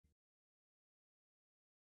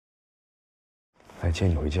来接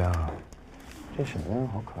你回家啊。这什么呀？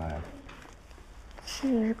好可爱啊！这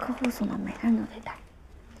个是客户送的，每个人都得带。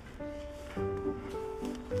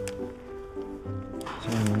现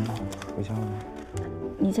在您回家了吗？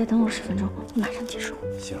你再等我10分钟，我马上结束。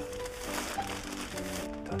行，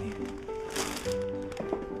等你。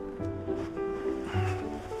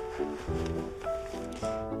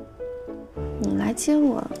你来接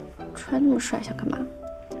我，穿那么帅想干嘛？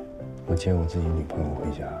我接我自己女朋友回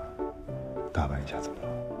家，打扮一下怎么了？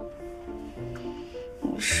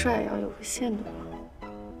你帅要有个限度嘛，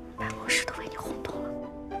办公室都被你轰动了。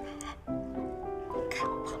看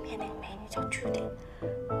我旁边那个美女叫菊玲，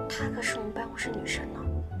她可是我们办公室女神呢，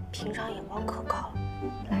平常眼光可高了。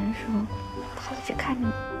来的时候，她一直看着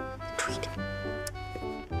你，注意点。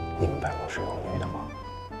你们办公室有女的吗？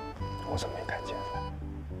我怎么没看见？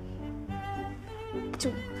就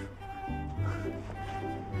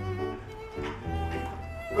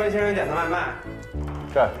关先生点的外卖，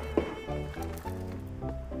这儿。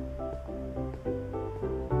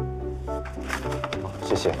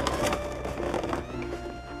谢谢。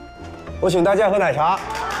我请大家喝奶茶。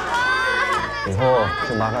以后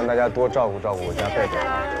就麻烦大家多照顾照顾我家贝贝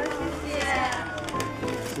啊。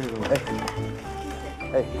谢谢。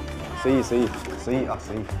哎，随意随意随意啊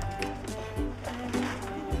随意。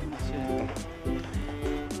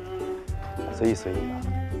随意随意啊。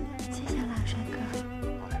谢谢啦，帅哥。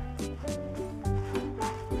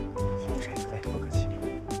谢谢。哎，不客气。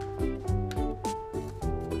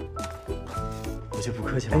我就不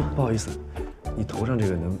客气了。哎，不好意思，你头上这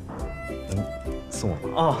个能送我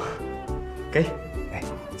吗？哦，给。哎，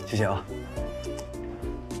谢谢啊。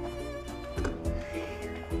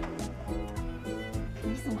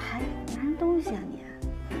你怎么还拿人东西啊你？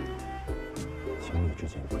情侣之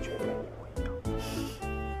间不觉得一模一样？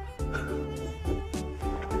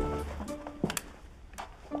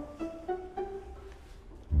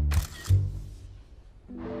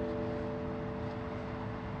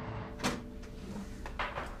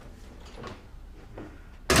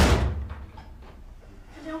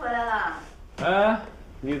师兄回来了。哎，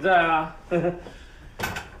你在啊？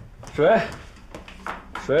水。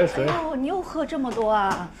哎呦，你又喝这么多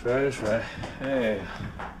啊？水。哎呀，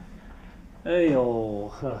哎呦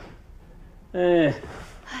呵，哎，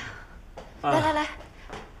来，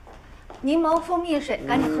柠檬蜂蜜水，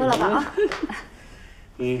赶紧喝了吧啊！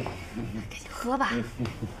你赶紧喝吧。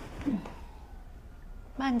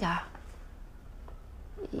慢点儿。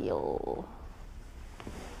哎呦，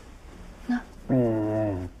那。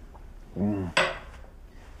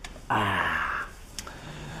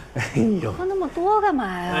哎呦，喝那么多干嘛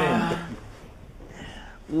呀？哎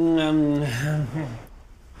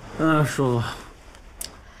呀，舒服。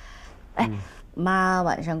哎，妈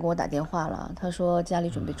晚上给我打电话了，她说家里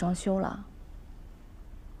准备装修了。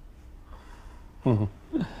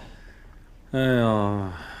哎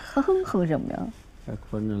呀，喝什么呀？这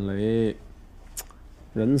关震雷，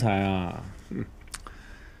人才啊！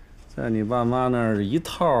在你爸妈那儿一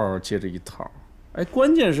套接着一套，哎，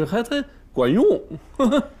关键是还管用。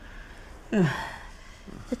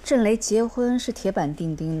这震雷结婚是铁板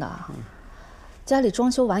钉钉的，家里装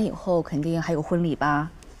修完以后肯定还有婚礼吧？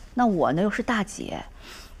那我呢又是大姐，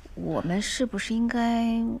我们是不是应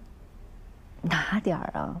该拿点儿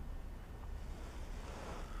啊？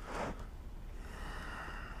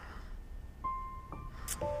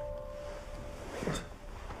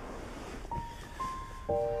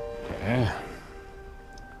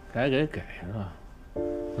给是吧？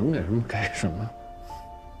能给什么给什么。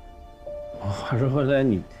话说回来，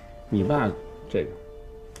你爸这个，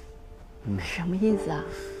什么意思啊？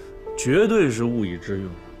绝对是物以之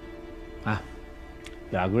用。啊，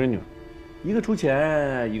俩闺女，一个出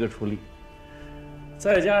钱，一个出力，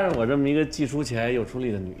再加上我这么一个既出钱又出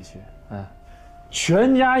力的女婿，啊，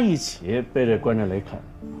全家一起被这关震雷啃。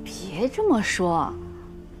别这么说，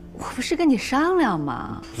我不是跟你商量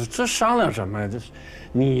吗？这商量什么呀？这是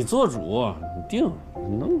你做主，你定，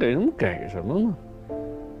你能给什么给什么嘛。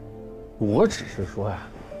我只是说呀，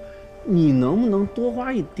你能不能多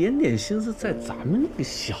花一点点心思在咱们这个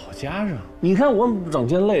小家上？你看我整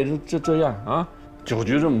天累这样啊，酒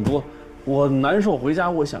局这么多，我难受回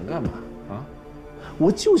家，我想干嘛啊？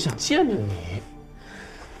我就想见着你。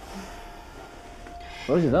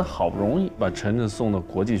而且咱好不容易把晨晨送到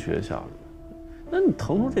国际学校了，那你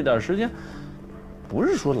腾出这点时间，不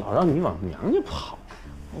是说老让你往娘家跑。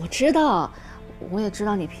我知道，我也知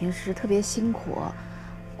道你平时特别辛苦，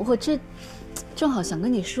我这正好想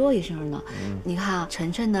跟你说一声呢。你看啊，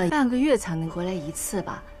晨晨呢半个月才能回来一次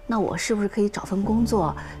吧？那我是不是可以找份工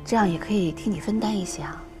作，这样也可以替你分担一些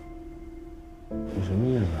啊？？”“你什么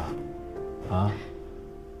意思啊？啊？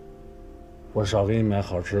我少给你买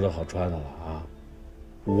好吃的好穿的了啊！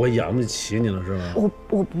我养得起你了是吗？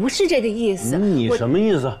我不是这个意思。你什么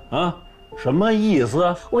意思啊？什么意思？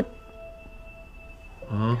我。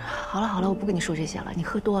好了，我不跟你说这些了，你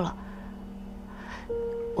喝多了。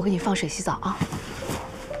我给你放水洗澡啊。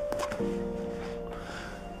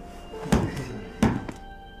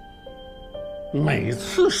每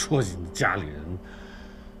次说起你家里人，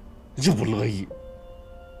你就不乐意。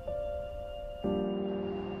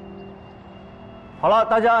好了，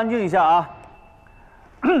大家安静一下啊。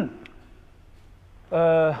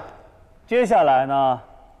接下来呢，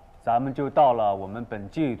咱们就到了我们本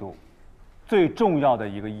季度最重要的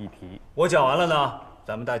一个议题。我讲完了呢，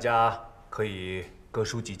咱们大家可以各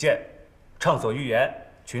抒己见，畅所欲言，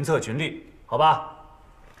群策群力，好吧？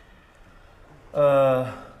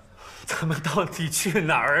咱们到底去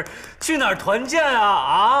哪儿团建啊？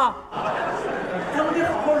啊？咱们得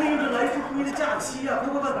好好利用这来之不易的假期呀！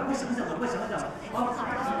快，赶快想想吧，快想想啊！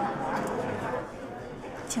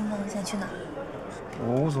清风想去哪儿？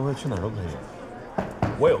我无所谓，去哪儿都可以。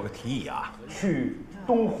我有个提议啊，去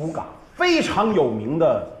东湖港非常有名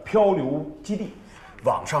的漂流基地，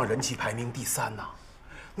网上人气排名第3呐。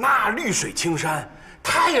那绿水青山，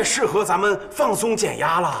太适合咱们放松减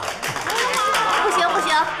压了。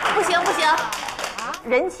不行！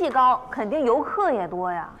人气高，肯定游客也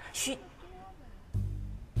多呀。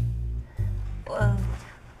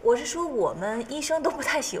我是说我们医生都不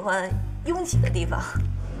太喜欢拥挤的地方。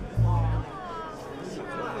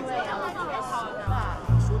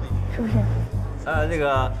是不是？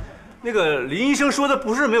那个林医生说的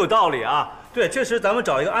不是没有道理啊。对，确实咱们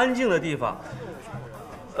找一个安静的地方。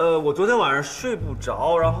我昨天晚上睡不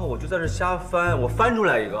着，然后我就在这瞎翻，我翻出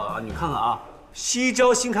来一个啊，你看看啊，西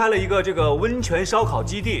郊新开了一个这个温泉烧烤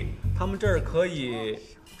基地，他们这儿可以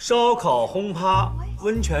烧烤轰趴、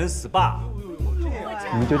温泉 SPA。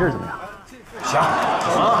你们觉得这儿怎么样？行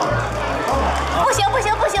啊！不行，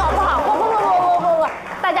不好！不，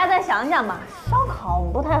大家再想想吧，烧烤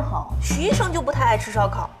不太好。徐医生就不太爱吃烧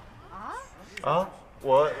烤。啊，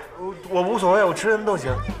我无所谓，我吃什么都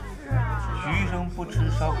行。徐医生不吃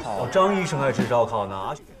烧烤，张医生爱吃烧烤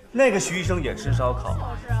呢。那个徐医生也吃烧烤，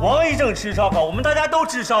王医生吃烧烤，我们大家都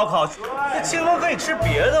吃烧烤。那清风可以吃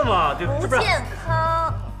别的嘛，对不对？不健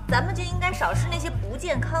康，咱们就应该少吃那些不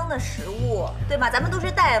健康的食物，对吧？咱们都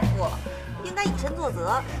是大夫，应该以身作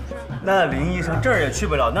则。那林医生这儿也去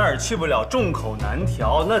不了，那儿也去不了，众口难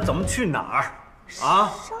调，那咱们去哪儿？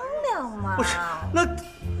啊？商量嘛。不是，那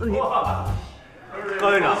你。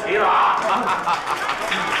高院长，齐了啊！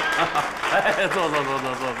哎，坐。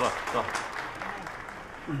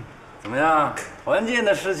怎么样？团建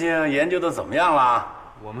的事情研究的怎么样了？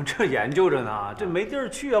我们这研究着呢，这没地儿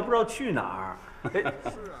去啊，不知道去哪儿。哎，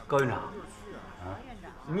高院长，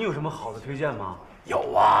你有什么好的推荐吗？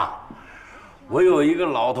有啊，我有一个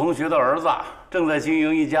老同学的儿子正在经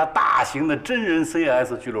营一家大型的真人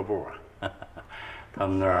CS 俱乐部啊。他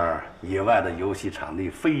们那儿野外的游戏场地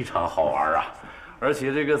非常好玩啊。而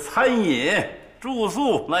且这个餐饮、住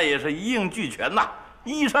宿那也是一应俱全呐，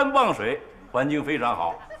依山傍水，环境非常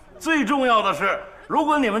好。最重要的是，如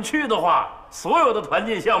果你们去的话，所有的团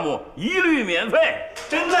建项目一律免费。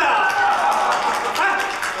真的啊？哎，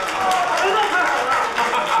真的太好了！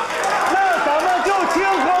那咱们就听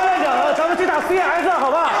高院长了，咱们去打 CS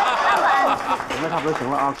好吧？那差不多行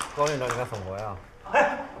了啊。高院长，你还反驳呀？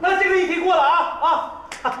哎，那这个议题过了啊！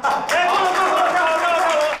哎，过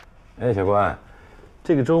了。哎，小关。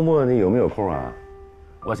这个周末你有没有空啊？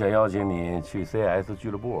我想邀请你去 CS 俱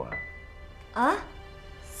乐部啊。啊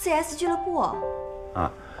 ？CS 俱乐部？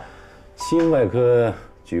啊，心外科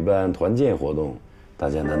举办团建活动，大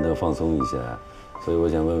家难得放松一下，所以我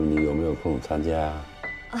想问问你有没有空参加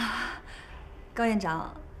啊？高院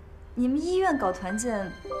长，你们医院搞团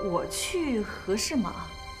建，我去合适吗？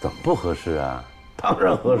怎么不合适啊？当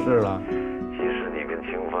然合适了。即使你跟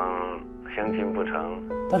清风相亲不成，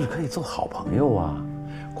但是可以做好朋友啊。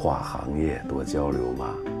跨行业多交流嘛，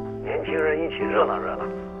年轻人一起热闹热闹，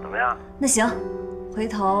怎么样？那行，回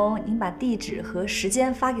头您把地址和时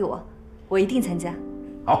间发给我，我一定参加。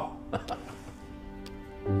好。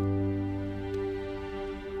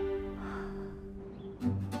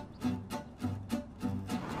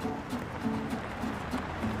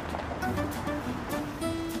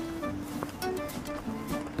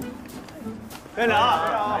院长，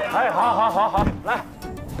哎，好，来。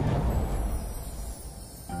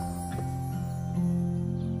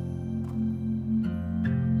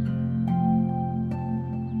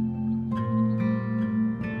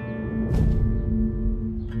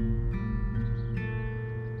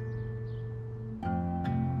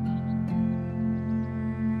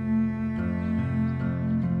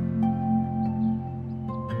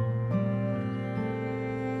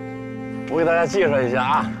我给大家介绍一下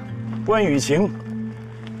啊，关雨晴，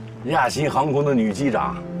亚新航空的女机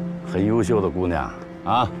长，很优秀的姑娘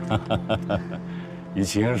啊。雨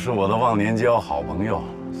晴是我的忘年交好朋友，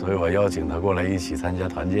所以我邀请她过来一起参加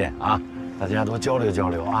团建啊，大家多交流交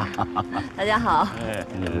流啊。大家好。哎，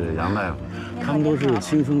这是杨大夫，他们都是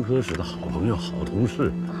清风科室的好朋友、好同事。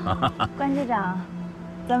关局长，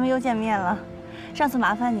咱们又见面了，上次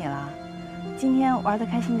麻烦你了，今天玩得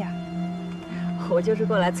开心点。我就是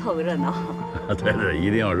过来凑个热闹。对，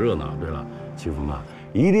一定要热闹。对了，清风啊，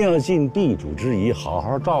一定要尽地主之谊，好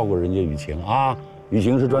好照顾人家雨晴啊。雨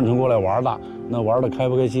晴是专程过来玩的，那玩的开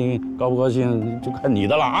不开心、高不高兴，就看你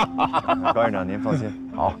的了啊。高院长您放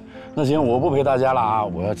心。好，那行，我不陪大家了啊，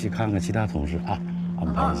我要去看看其他同事啊，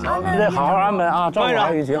安排一下。对，好好安排啊，照顾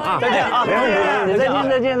好雨晴啊。再见啊，没问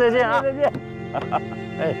题，再见啊，再见。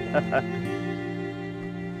哎，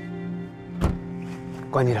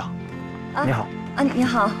关局长，你好。啊，你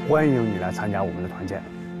好。欢迎你来参加我们的团建。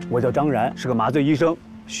我叫张然，是个麻醉医生，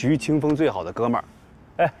徐清风最好的哥们儿。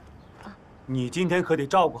哎，你今天可得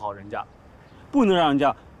照顾好人家，不能让人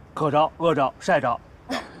家渴着、饿着、晒着，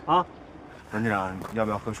啊！关局长，要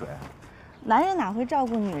不要喝水？男人哪会照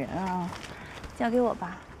顾女人啊？交给我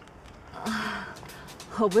吧。啊，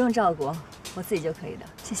我不用照顾，我自己就可以的，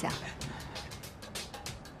谢谢啊。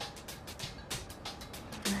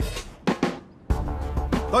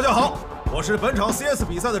大家好，我是本场 CS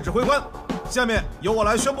比赛的指挥官，下面由我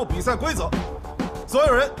来宣布比赛规则。所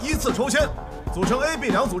有人依次抽签，组成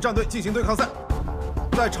A、B 两组战队进行对抗赛。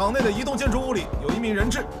在场内的移动建筑物里有一名人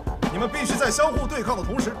质，你们必须在相互对抗的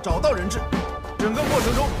同时找到人质。整个过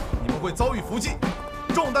程中你们会遭遇伏击，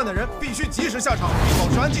中弹的人必须及时下场并保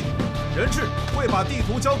持安静。人质会把地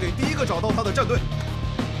图交给第一个找到他的战队。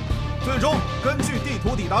最终根据地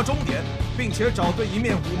图抵达终点，并且找对一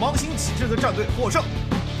面五芒星旗帜的战队获胜。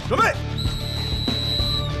准备，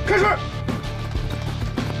开始！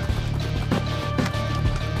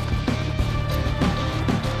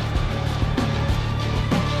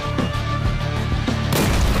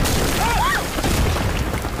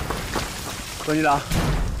关局长，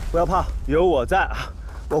不要怕，有我在啊，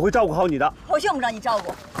我会照顾好你的。我用不着你照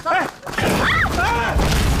顾。走。哎，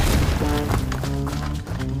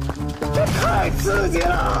这太刺激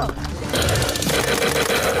了！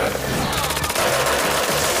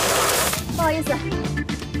不好意思。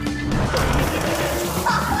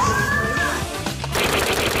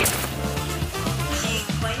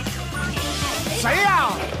谁呀？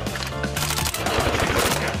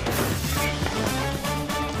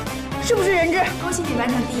是不是人质？恭喜你完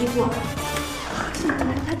成第一步。是你来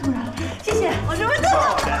的太突然了，谢谢。我是不是特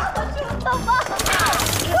棒？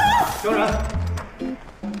张然，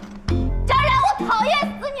张然，我讨厌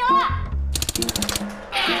死你了。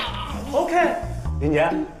OK， 林姐，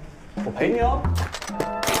我陪你哦。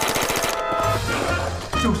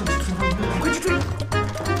就是你清风，快去追！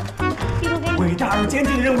地图给你。伟大而艰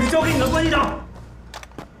巨的任务就交给你了，关局长。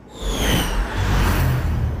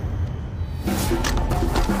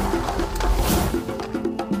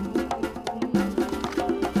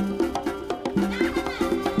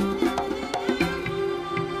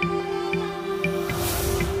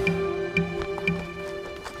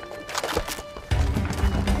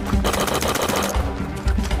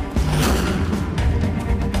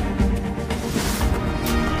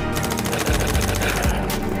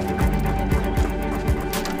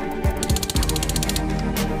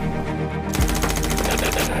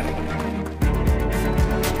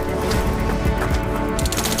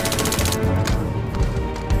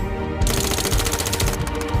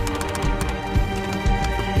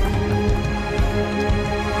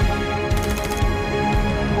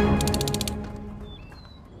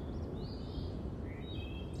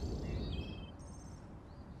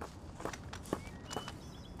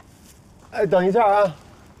哎，等一下啊！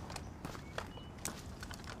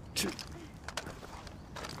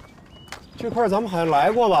这块咱们好像来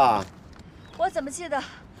过吧？我怎么记得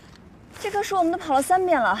这棵树我们都跑了3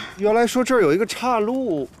遍了？原来说这儿有一个岔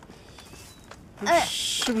路，哎，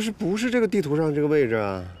是不是这个地图上这个位置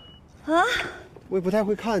啊？啊？我也不太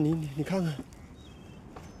会看，你看看，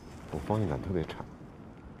我方向感特别差。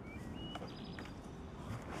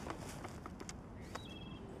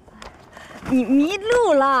你迷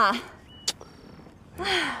路了。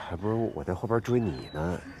还不如我在后边追你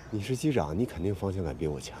呢。你是机长，你肯定方向感比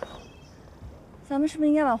我强。咱们是不是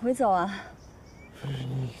应该往回走啊？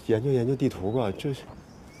你研究研究地图吧，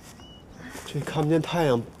这看不见太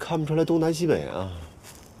阳，看不出来东南西北啊。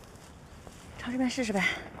朝这边试试呗。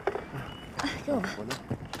哎，给我吧。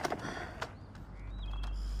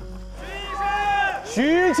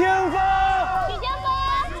徐清风，许清风，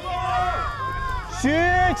徐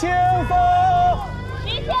清风，徐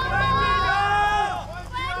清风，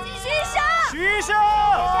徐生，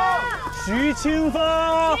徐清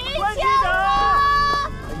风，徐清风。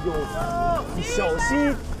哎呦，你小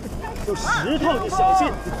心，有石头，你小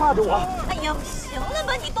心，你挎着我。哎呀，行了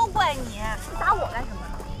吧，你都怪你，你打我干什么？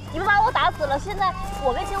你不把我打死了，现在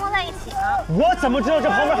我跟清风在一起呢。我怎么知道这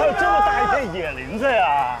旁边还有这么大一片野林子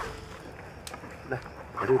呀？来，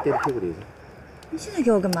把这个垫屁股底下。你现在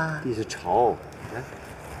给我干嘛？地是潮，来。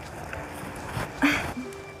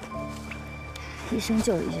医生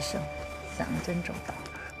就是医生，想得真周到。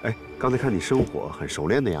哎，刚才看你生火很熟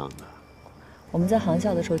练的样子。我们在航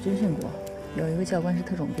校的时候军训过，有一个教官是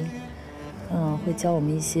特种兵，会教我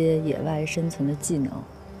们一些野外生存的技能，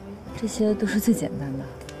这些都是最简单的。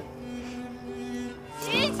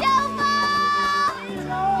徐清风，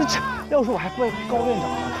这要是我还怪高院长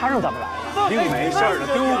呢，他让咱们来了，并没事的，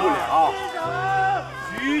丢不了。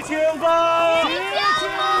徐清风，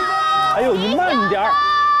哎呦，你慢点儿，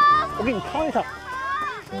我给你趟一趟。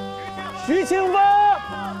徐清风，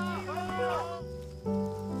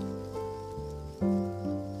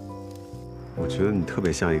我觉得你特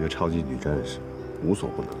别像一个超级女战士，无所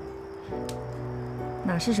不能。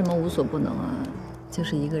哪是什么无所不能啊，就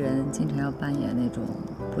是一个人经常要扮演那种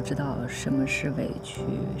不知道什么是委屈，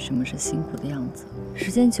什么是辛苦的样子。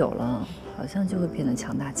时间久了，好像就会变得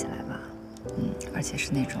强大起来吧。而且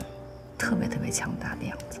是那种特别特别强大的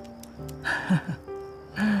样子。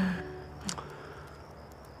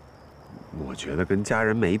我觉得跟家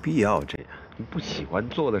人没必要这样，你不喜欢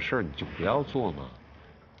做的事儿你就不要做嘛。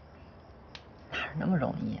哪儿那么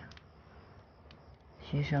容易啊？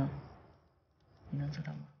徐医生，你能做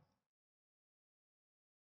到吗？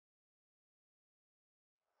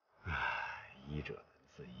唉，医者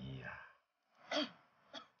自医呀。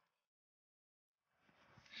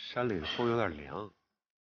山里的风有点凉，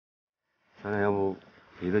咱俩要不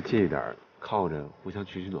离得近一点，靠着互相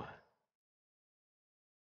取取暖。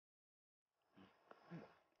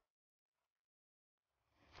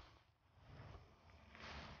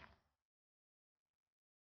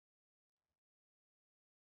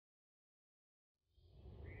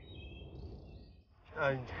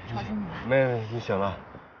吵醒你了？没，你醒了，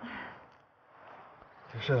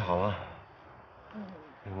睡得好吗？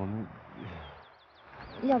我们。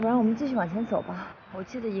要不然我们继续往前走吧。我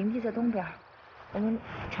记得营地在东边，我们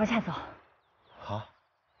朝下走。好。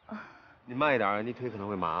你慢一点，你腿可能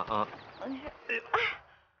会麻啊。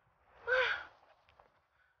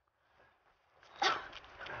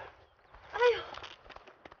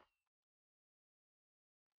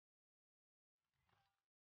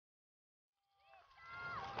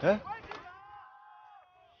哎，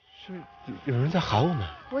是有人在喊我们。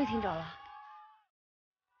我也听着了。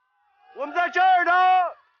我们在这儿呢。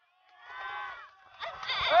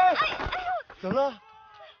哎，怎么了？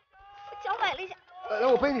我脚崴了一下。来，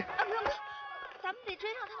我背你。不用，咱们得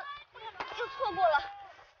追上他们，又错过了。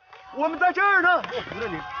我们在这儿呢。我扶着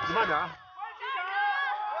你，你慢点啊。我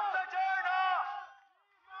们在这儿呢。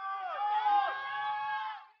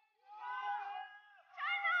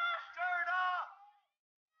这儿呢。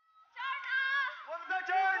我们在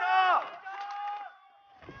这儿呢。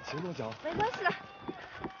行动脚。没关系的。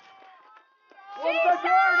我们在这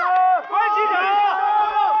儿呢，关机长，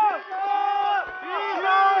医生，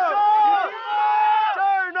这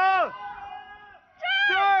儿呢，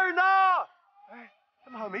这儿呢，哎，他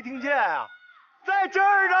们好像没听见啊，在这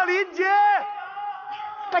儿呢，林杰，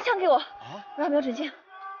把枪给我，我要瞄准镜。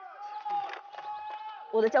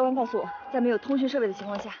我的教官告诉我，在没有通讯设备的情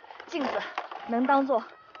况下，镜子能当做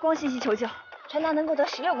光信息求救，传达能够得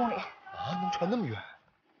16公里。啊，能传那么远？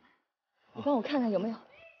你帮我看看有没有。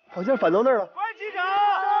好像反到那儿了。关机长，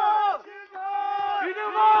徐清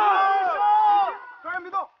风，专人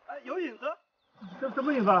别动。哎，有影子，什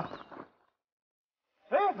么影子？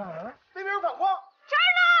哎，哪儿了？那边有反光。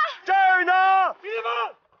这儿呢，徐清风，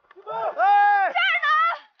哎，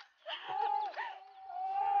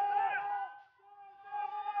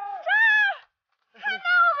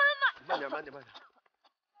慢点，慢点，慢点。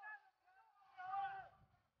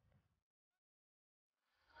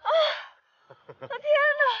我天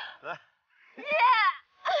哪！来，耶！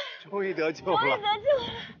终于得救了！终于得救了！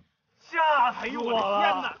吓死我了！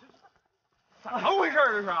天哪！怎么回事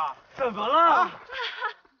这是？怎么了？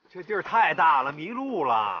这地儿太大了，迷路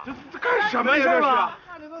了。这干什么呀？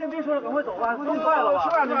这是？先别说了，赶快走吧，这么快了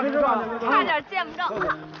吧？没事吧？差点见不着。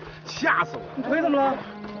吓死我！你腿怎么了？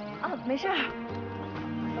没事儿。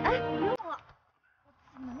哎，不用了。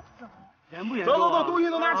怎么走？严不严重？走，东西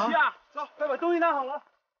都拿齐啊！走，快把东西拿好了。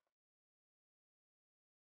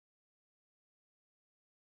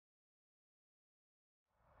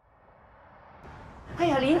哎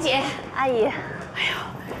呀，林姐，阿姨，哎呦，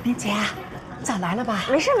林姐，早来了吧？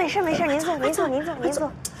没事，您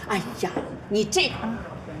坐。哎呀，你这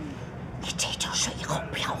粥水以后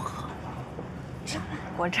不要喝。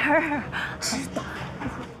果汁儿。知道。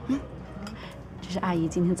这是阿姨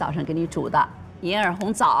今天早上给你煮的银耳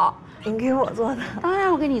红枣。您给我做的？当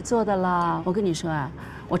然我给你做的了。我跟你说啊，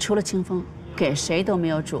我除了清风，给谁都没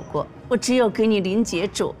有煮过，我只有给你林姐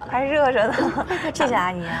煮，还热着呢。谢谢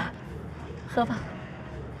阿姨啊。喝吧。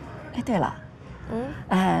哎，对了，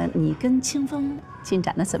你跟清风进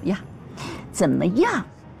展的怎么样？怎么样？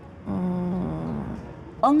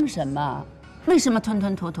什么？为什么吞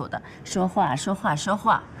吞吐吐的？说话。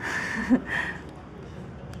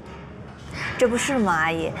这不是吗，阿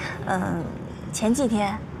姨？前几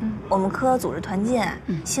天，我们科组织团建，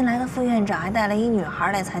新来的副院长还带了一女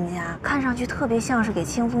孩来参加，看上去特别像是给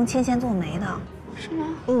清风牵线做媒的。是吗？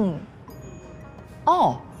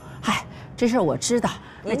哦，嗨，这事儿我知道。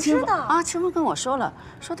您知道啊？清风跟我说了，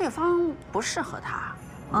说对方不适合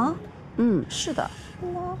他。啊？是的。是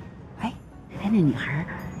吗？哎，那女孩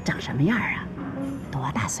长什么样啊？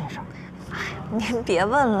多大岁数？哎，您别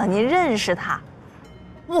问了，您认识她？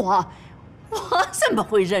我怎么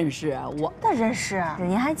会认识啊？我的认识，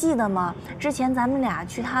您还记得吗？之前咱们俩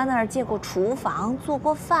去她那儿借过厨房，做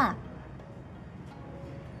过饭。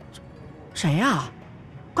谁呀？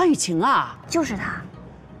关雨晴啊？就是她。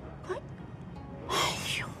哎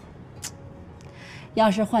呦，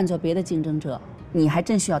要是换做别的竞争者，你还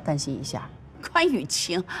真需要担心一下。关雨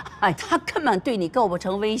晴，哎，她根本对你构不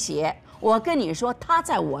成威胁。我跟你说，她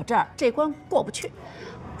在我这儿这关过不去。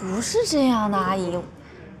不是这样的，阿姨。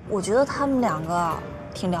我觉得他们两个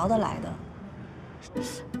挺聊得来的。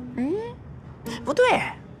不对，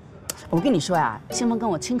我跟你说呀，清风跟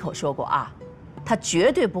我亲口说过啊，他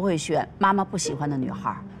绝对不会选妈妈不喜欢的女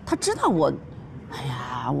孩。他知道我，哎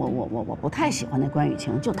呀，我不太喜欢那关雨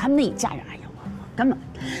晴，就他们那一家人，哎呀，我根本，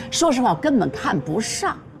说实话，我根本看不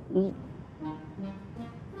上。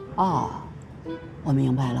我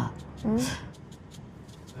明白了。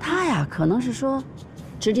他呀，可能是说，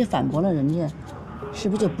直接反驳了人家。是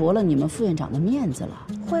不是就驳了你们副院长的面子了？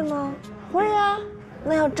会吗？会啊。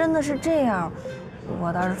那要真的是这样，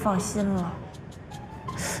我倒是放心了。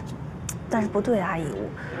但是不对，阿姨，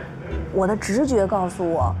我的直觉告诉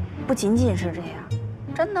我，不仅仅是这样。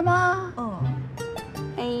真的吗？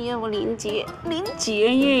哎呀，我林姐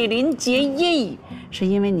耶，是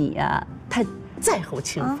因为你呀，太在乎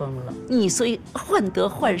清风了，你所以患得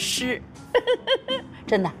患失。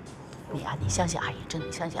真的。你相信阿姨，真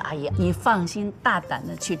的相信阿姨，你放心大胆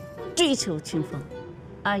的去追求清风，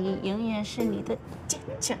阿姨永远是你的坚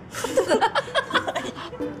强，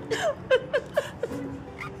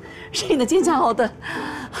是你的坚强后盾。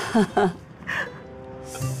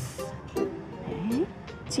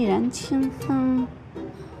既然清风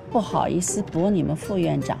不好意思驳你们副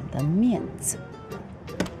院长的面子，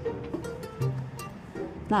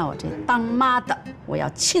那我这当妈的我要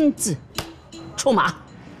亲自出马。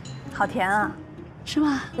好甜啊，是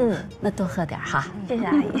吗？那多喝点哈。谢谢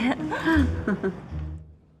阿姨。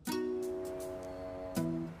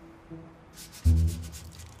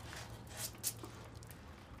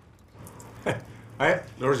哎，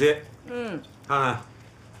刘世奇，看看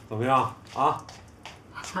怎么样啊？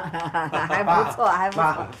还不错，还不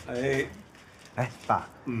错。哎，爸，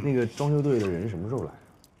那个装修队的人什么时候来？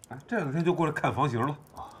哎，这两天就过来看房型了。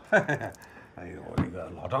哎呦，那个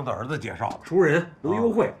老张的儿子介绍，熟人能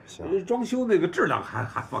优惠，装修那个质量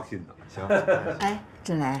还放心呢。行。哎，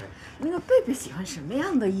震雷，那个贝贝喜欢什么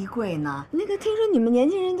样的衣柜呢？那个听说你们年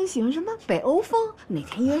轻人都喜欢什么北欧风，哪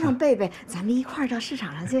天约上贝贝，咱们一块儿到市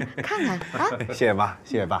场上去看看啊！谢谢妈，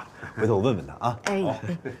谢谢爸，回头我问问他啊。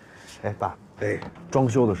哎，爸，装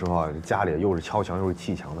修的时候啊，家里又是敲墙又是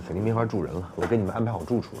砌墙的，肯定没法住人了。我给你们安排好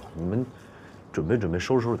住处了，你们准备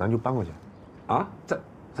收拾，咱就搬过去。啊，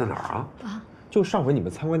在哪儿啊？就上回你们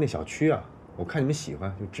参观那小区啊，我看你们喜欢，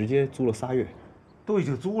就直接租了3月，都已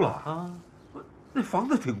经租了啊。那房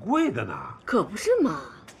子挺贵的呢。可不是嘛。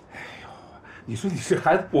哎呦，你说你这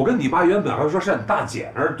孩子，我跟你妈原本还说上你大姐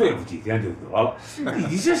那儿对付几天就得了，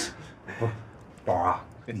你这是不是？宝儿啊，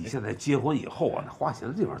你现在结婚以后啊，那花钱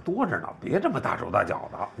的地方多着呢，别这么大手大脚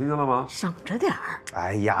的，听见了吗？省着点儿。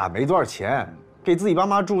哎呀，没多少钱，给自己爸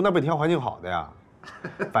妈住，那不挺环境好的呀？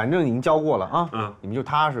反正已经交过了啊，你们就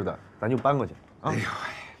踏实的，咱就搬过去啊。哎呦，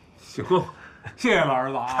行，谢谢了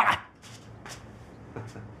儿子啊。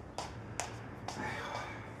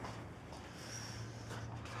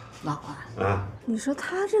老啊，你说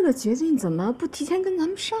他这个决定怎么不提前跟咱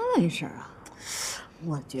们商量一声啊？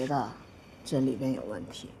我觉得这里边有问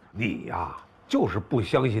题。你呀，就是不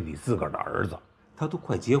相信你自个儿的儿子，他都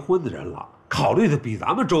快结婚的人了，考虑的比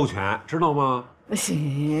咱们周全，知道吗？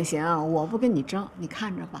行，我不跟你争，你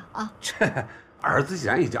看着吧啊。这儿子既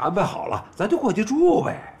然已经安排好了，咱就过去住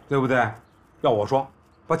呗，对不对？要我说，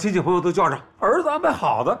把亲戚朋友都叫上，儿子安排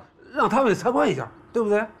好的，让他们也参观一下，对不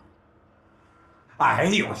对？哎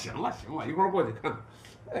呦，行了，一会儿过去看看。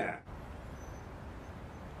哎。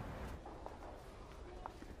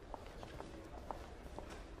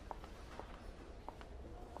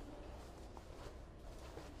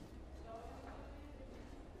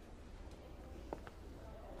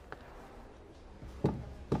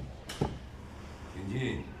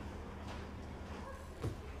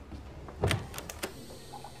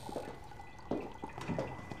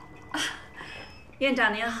院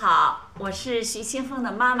长您好，我是徐清风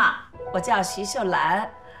的妈妈，我叫徐秀兰。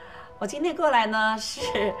我今天过来呢，是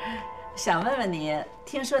想问问您，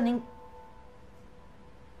听说您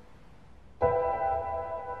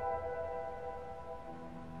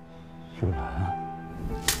秀兰，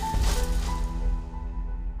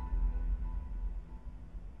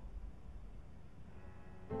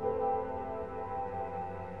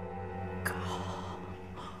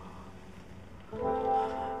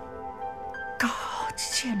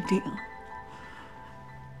建岭，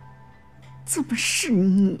怎么是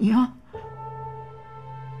你呀？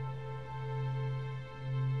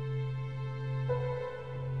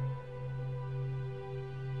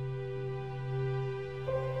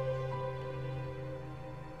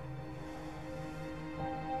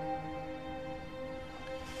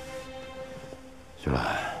秀兰，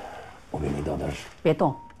我给你倒点水。别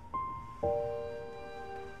动。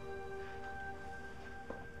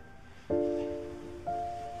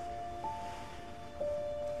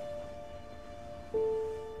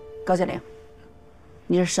高建岭，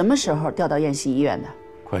你是什么时候调到燕西医院的？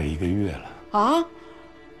快1个月了。啊？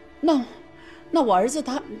那我儿子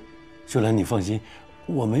他……秀兰，你放心，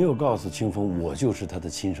我没有告诉清风，我就是他的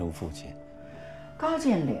亲生父亲。高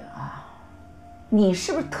建岭啊，你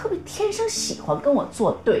是不是特别天生喜欢跟我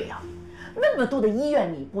作对呀？那么多的医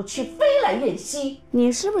院你不去，非来燕西，你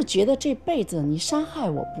是不是觉得这辈子你伤害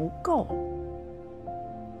我不够？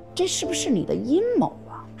这是不是你的阴谋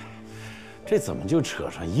啊？这怎么就扯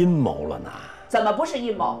上阴谋了呢？怎么不是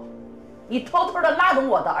阴谋？你偷偷的拉拢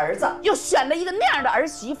我的儿子，又选了一个那样的儿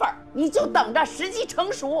媳妇儿，你就等着时机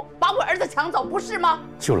成熟把我儿子抢走，不是吗？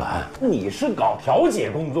秀兰，你是搞调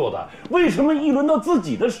解工作的，为什么一轮到自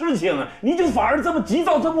己的事情，你就反而这么急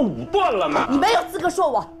躁、这么武断了呢？你没有资格说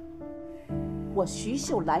我。我徐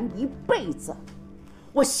秀兰一辈子，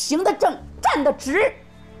我行得正，站得直。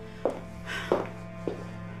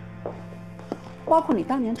包括你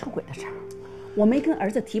当年出轨的事儿，我没跟儿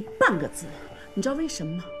子提半个字，你知道为什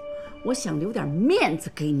么吗？我想留点面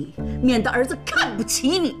子给你，免得儿子看不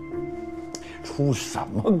起你。出什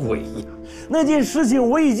么鬼呀？那件事情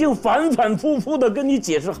我已经反反复复的跟你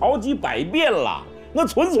解释好几百遍了，那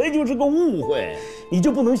纯粹就是个误会，你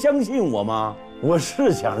就不能相信我吗？我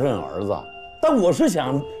是想认儿子，但我是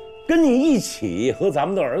想跟你一起和咱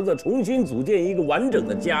们的儿子重新组建一个完整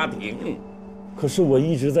的家庭。可是我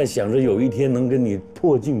一直在想着有一天能跟你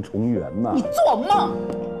破镜重圆呢。你做梦，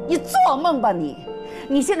你做梦吧你！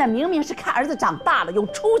你现在明明是看儿子长大了有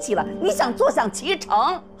出息了，你想坐享其成，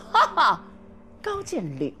哈哈！高建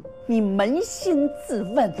岭，你扪心自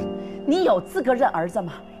问，你有资格认儿子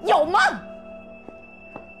吗？有吗？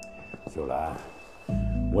秀兰，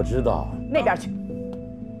我知道那边去。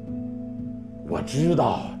我知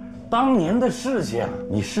道当年的事情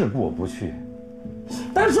你是过不去。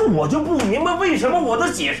但是我就不明白，为什么我的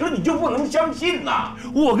解释你就不能相信呢？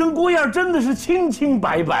我跟郭燕真的是清清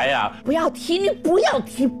白白呀！不要提，你不要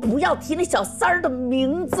提，不要提那小三儿的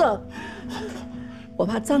名字，我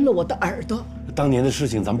怕脏了我的耳朵。当年的事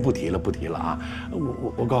情咱们不提了啊！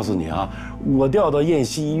我告诉你啊，我调到燕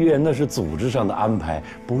西医院那是组织上的安排，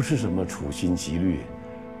不是什么处心积虑。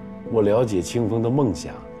我了解清风的梦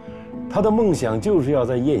想，他的梦想就是要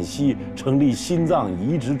在燕西成立心脏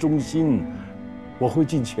移植中心。我会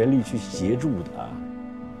尽全力去协助他。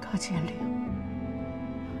高建岭，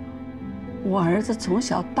我儿子从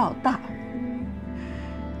小到大，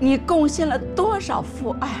你贡献了多少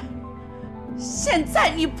父爱？现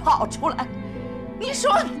在你跑出来，你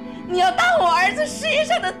说你要当我儿子事业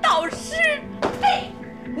上的导师，嘿，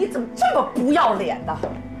你怎么这么不要脸呢？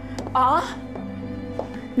啊？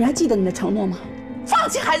你还记得你的承诺吗？放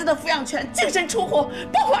弃孩子的抚养权，净身出户，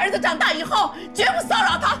包括儿子长大以后绝不骚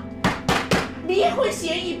扰他。离婚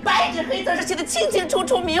协议白纸黑字上写的清清楚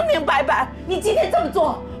楚、明明白白。你今天这么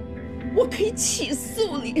做，我可以起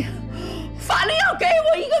诉你，法律要给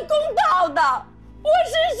我一个公道的。我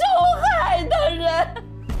是受害的人。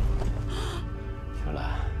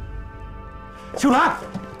秀兰，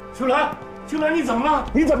秀兰，秀兰，你怎么了？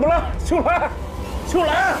你怎么了？秀兰，秀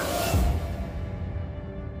兰。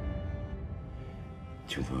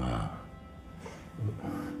清风啊，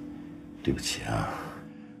对不起啊，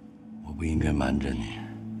我不应该瞒着你。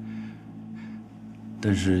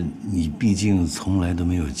但是你毕竟从来都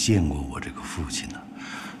没有见过我这个父亲呢，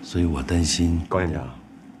所以我担心。高院长，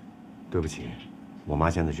对不起，我妈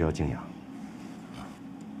现在需要静养。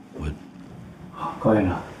好，高院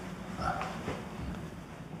长。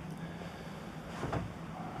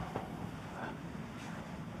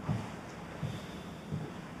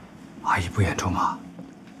阿姨不严重啊？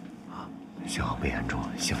幸好不严重，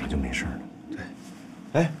醒了就没事了。对。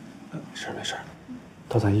哎，没事没事，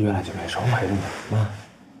到咱医院来就没事，我陪着你。妈，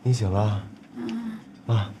你醒了？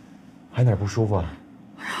妈，还哪儿不舒服啊？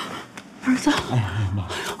儿子，哎呀妈，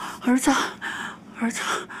儿子，儿子，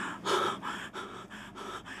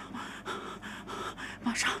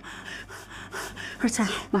马上，儿子，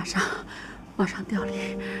马上调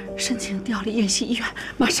离，申请调离燕西医院，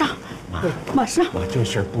马上，马上。妈，这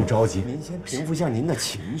事儿不着急，您先平复一下您的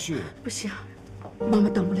情绪。不行，妈妈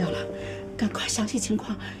等不了了，赶快详细情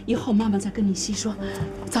况，以后妈妈再跟你细说。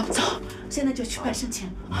走走，现在就去办申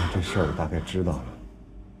请。妈，这事儿我大概知道了。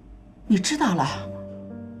你知道了？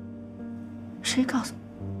谁告诉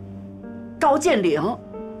你？高建岭，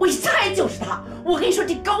我一猜就是他。我跟你说，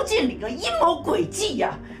这高建岭啊，阴谋诡计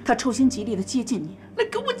呀！他处心积虑的接近你，来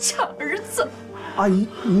跟我抢儿子。阿姨，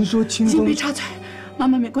您说清风？先别插嘴，妈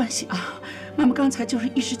妈没关系啊。妈妈刚才就是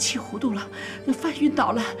一时气糊涂了，那饭晕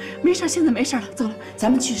倒了，没事，现在没事了。走了，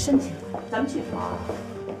咱们去申请，咱们去。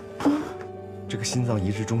这个心脏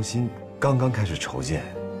移植中心刚刚开始筹建，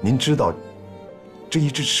您知道，这一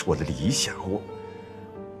直是我的理想。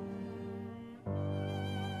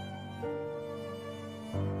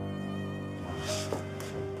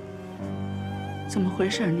怎么回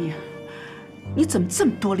事你？你怎么这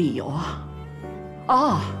么多理由啊？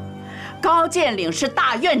哦，高建岭是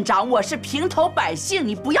大院长，我是平头百姓，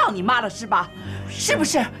你不要你妈了是吧？是不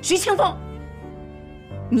是？徐清风，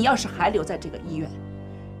你要是还留在这个医院，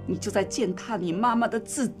你就在践踏你妈妈的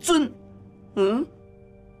自尊。嗯，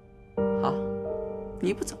好，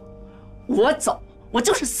你不走，我走，我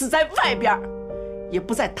就是死在外边，也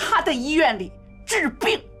不在他的医院里治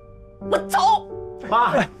病。我走。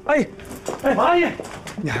妈，阿姨，哎，阿姨，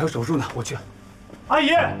你还有手术呢，我去。阿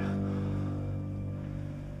姨，哎，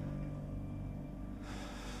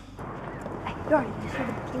院里的事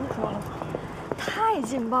你听说了吗？太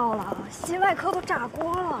劲爆了，心外科都炸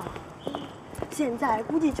锅了。现在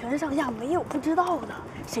估计全上下没有不知道的。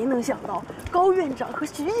谁能想到高院长和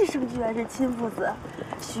徐医生居然是亲父子？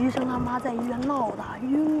徐医生他妈在医院闹的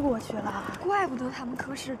晕过去了，怪不得他们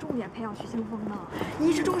科室重点培养徐清风呢。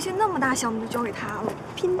移植中心那么大项目就交给他了，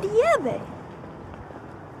拼爹呗。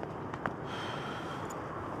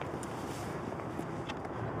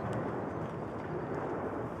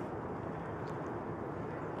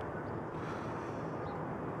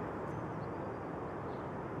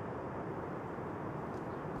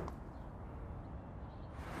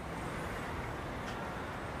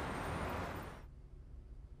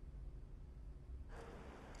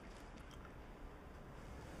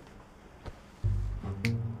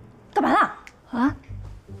干嘛呢？啊，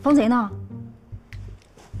防贼呢？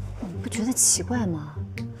你不觉得奇怪吗？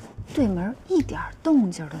对门一点动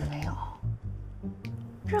静都没有。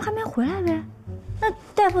这还没回来呗？那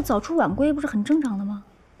大夫早出晚归不是很正常的吗？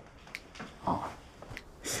哦。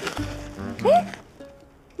哎，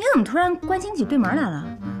你怎么突然关心起对门来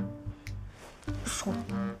了？说，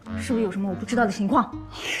是不是有什么我不知道的情况？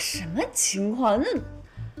什么情况？那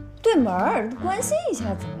对门关心一下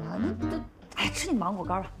怎么了？那哎，吃你芒果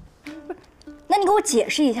干吧。不是，那你给我解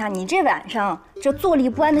释一下，你这晚上这坐立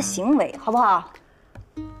不安的行为，好不好？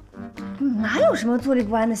哪有什么坐立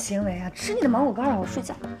不安的行为啊？吃你的芒果干，我睡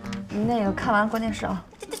觉。那个看完关键是啊，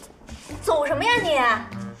走什么呀你？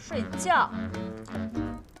睡觉。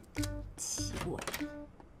奇怪。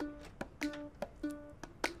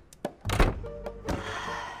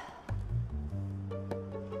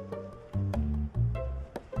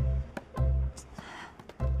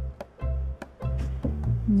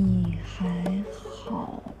你还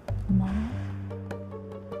好吗？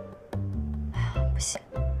哎呀，不行，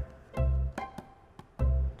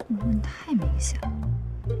这么问太明显了。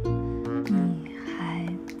你还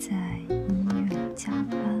在医院加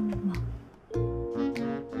班吗？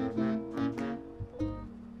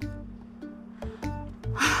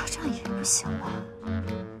啊，这样也不行吧？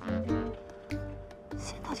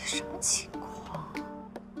现在到底什么情况？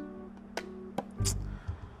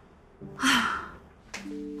啊！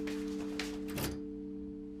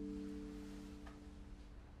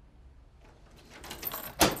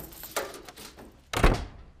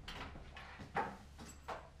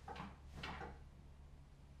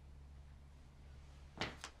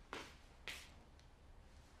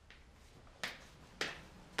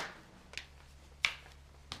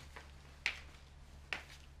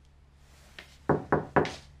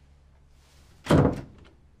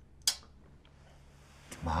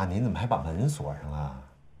您怎么还把门锁上了？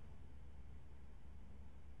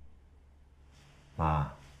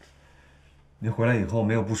妈，您回来以后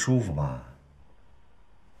没有不舒服吧？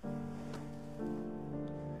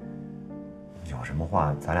有什么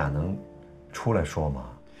话咱俩能出来说吗？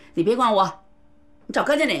你别管我，你找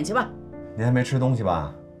干净点去吧。您还没吃东西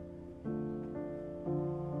吧？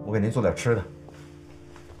我给您做点吃的。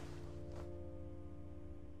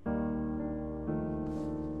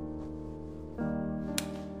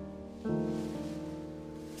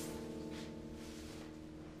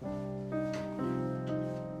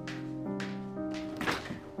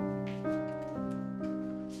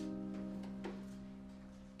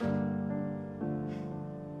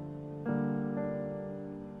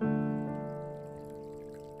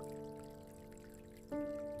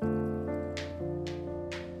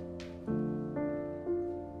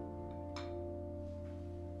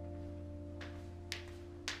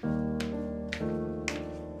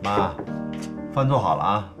妈，饭做好了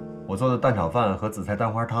啊！我做的蛋炒饭和紫菜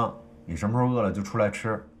蛋花汤，你什么时候饿了就出来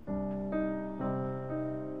吃。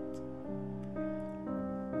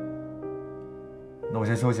那我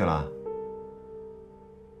先休息了。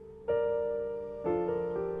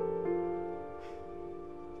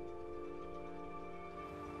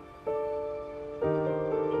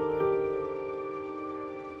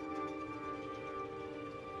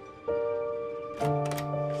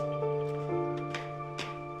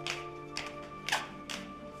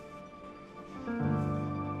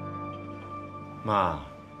妈，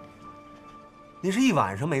您是一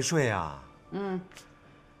晚上没睡啊？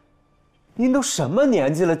您都什么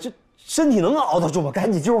年纪了，这身体能熬得住吗？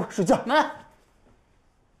赶紧揪睡觉。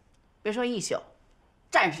别说一宿，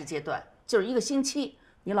战士阶段就是1个星期，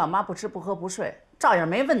你老妈不吃不喝不睡，照样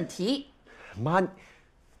没问题。妈，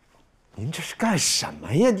您这是干什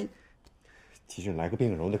么呀？你急诊来个病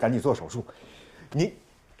人，我得赶紧做手术。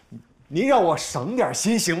您让我省点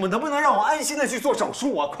心行吗？能不能让我安心的去做手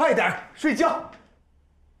术啊？快点睡觉。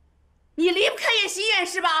你离不开燕西医院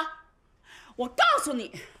是吧？我告诉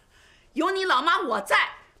你，有你老妈我在，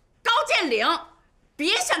高剑岭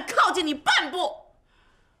别想靠近你半步。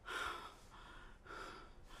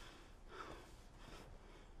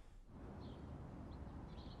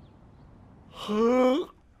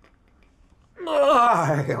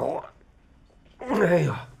哎呦，哎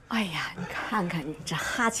呀！哎呀，你看看你这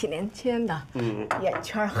哈气连天的，眼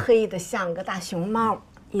圈黑的像个大熊猫，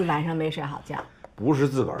一晚上没睡好觉。不是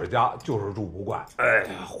自个儿家，就是住不惯。哎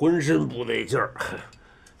呀，浑身不得劲儿，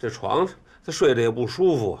这床这睡着也不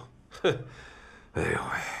舒服。哼，哎呦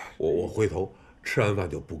喂，我回头吃完饭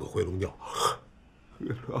就补个回笼觉。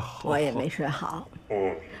我也没睡好，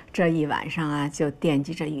这一晚上啊就惦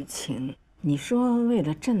记着雨晴。你说为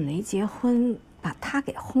了震雷结婚，把他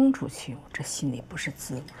给轰出去，我这心里不是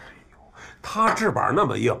滋味。他翅膀那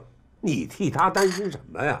么硬，你替他担心什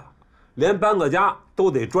么呀？连搬个家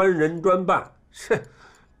都得专人专办。这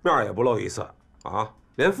面也不露一次啊，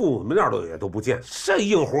连父母面也都不见，这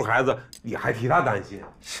硬乎孩子你还替他担心？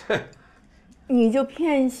这，你就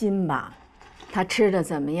偏心吧，他吃的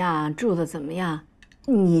怎么样，住的怎么样，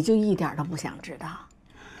你就一点都不想知道。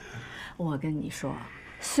我跟你说，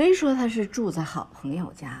虽说他是住在好朋友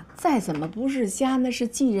家，再怎么不是家，那是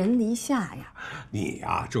寄人篱下呀。你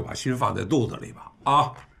呀，就把心放在肚子里吧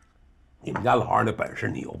啊！你们家老二那本事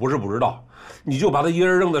你又不是不知道，你就把他一个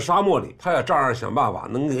人扔在沙漠里，他也照样想办法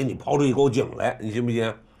能给你刨出一口井来，你信不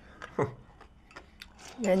信？哼！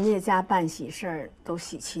人家家办喜事儿都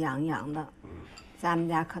喜气洋洋的，咱们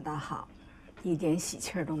家可倒好，一点喜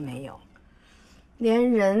气儿都没有，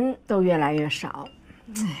连人都越来越少。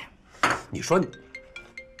哎，你说你，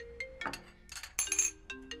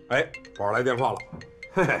哎，宝儿来电话了，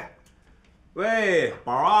嘿嘿，喂，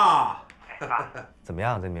宝儿啊，怎么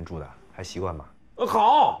样，在那边住的还习惯吗？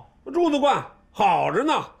好，住得惯，好着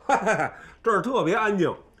呢，嘿嘿嘿，这儿特别安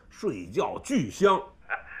静，睡觉巨香。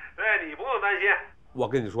对你不用担心，我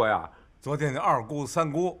跟你说呀，昨天那二姑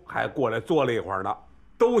三姑还过来坐了一会儿呢，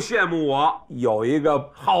都羡慕我有一个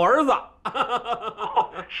好儿子。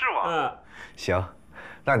是吗？行，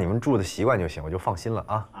那你们住的习惯就行，我就放心了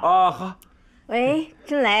啊。啊，好。喂，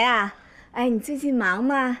真雷啊，哎，你最近忙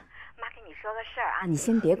吗？妈跟你说个事儿啊，你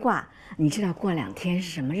先别挂。你知道过2天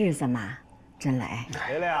是什么日子吗？真雷。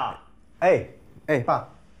谁了呀？哎，爸。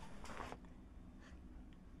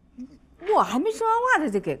我还没说完话，他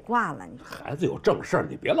就给挂了。孩子有正事儿，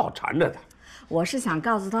你别老缠着他。我是想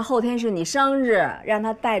告诉他，后天是你生日，让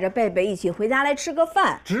他带着贝贝一起回家来吃个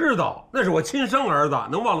饭。知道，那是我亲生儿子，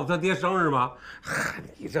能忘了他爹生日吗？嗨，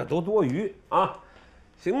你这都多余啊！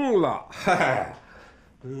行了，嗨，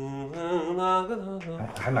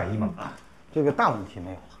还满意吗？这个大问题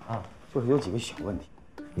没有了啊，就是有几个小问题。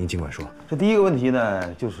您尽管说。这第一个问题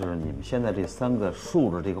呢，就是你们现在这3个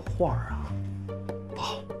竖着这个画啊，不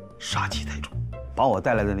好，杀气太重。把我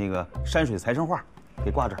带来的那个山水财神画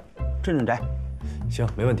给挂这儿，镇镇宅。行，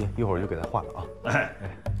没问题，一会儿就给他换了啊。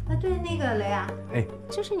啊，对，那个雷啊，哎，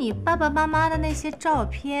就是你爸爸妈妈的那些照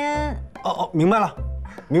片。哦，明白了，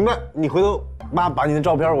明白。你回头妈把你的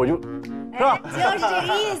照片，我就，是吧？就是这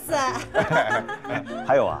个意思。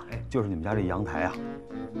还有啊，就是你们家这阳台啊，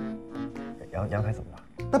阳台怎么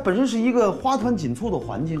了？它本身是一个花团锦簇的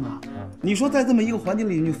环境啊，你说在这么一个环境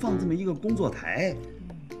里，你放这么一个工作台，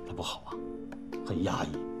它不好啊，很压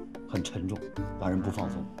抑，很沉重，让人不放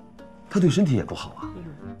松，它对身体也不好啊。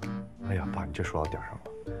哎呀，爸，你这说到点上了。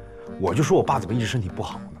我就说我爸怎么一直身体不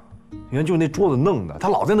好呢？你看，就是那桌子弄的，他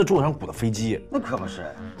老在那桌子上鼓捣飞机。那可不是。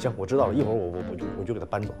行，我知道了，一会儿我就给他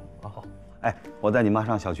搬走啊。好。哎，我带你妈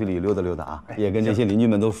上小区里溜达溜达啊，也跟这些邻居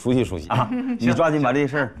们都熟悉熟悉啊。你抓紧把这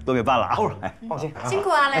事儿都给办了啊！哎，放心，辛苦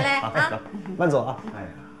啊，雷雷啊，慢走啊。哎，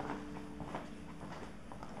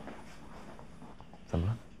怎么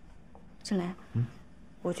了？震雷，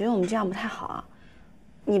我觉得我们这样不太好啊。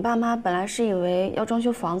你爸妈本来是以为要装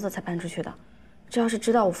修房子才搬出去的，这要是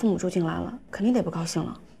知道我父母住进来了，肯定得不高兴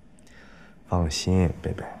了。放心，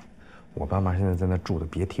贝贝，我爸妈现在在那住的，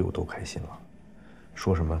别提有多开心了。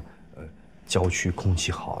说什么？郊区空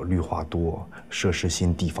气好，绿化多，设施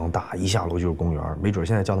新，地方大，一下楼就是公园。没准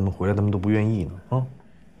现在叫他们回来，他们都不愿意呢。啊！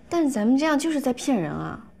但是咱们这样就是在骗人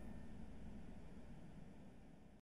啊！